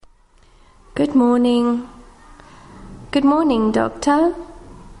Good morning. Good morning, doctor.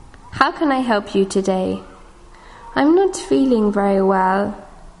 How can I help you today? I'm not feeling very well.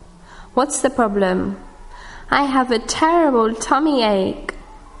 What's the problem? I have a terrible tummy ache.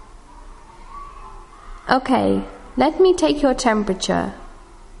 Okay, let me take your temperature.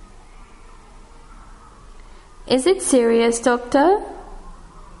 Is it serious, doctor?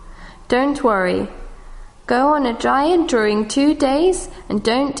 Don't worry. Go on a diet during 2 days and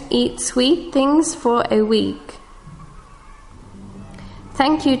don't eat sweet things for a week.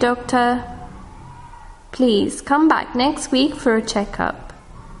 Thank you, doctor. Please come back next week for a checkup.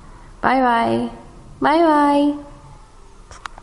 Bye-bye. Bye-bye.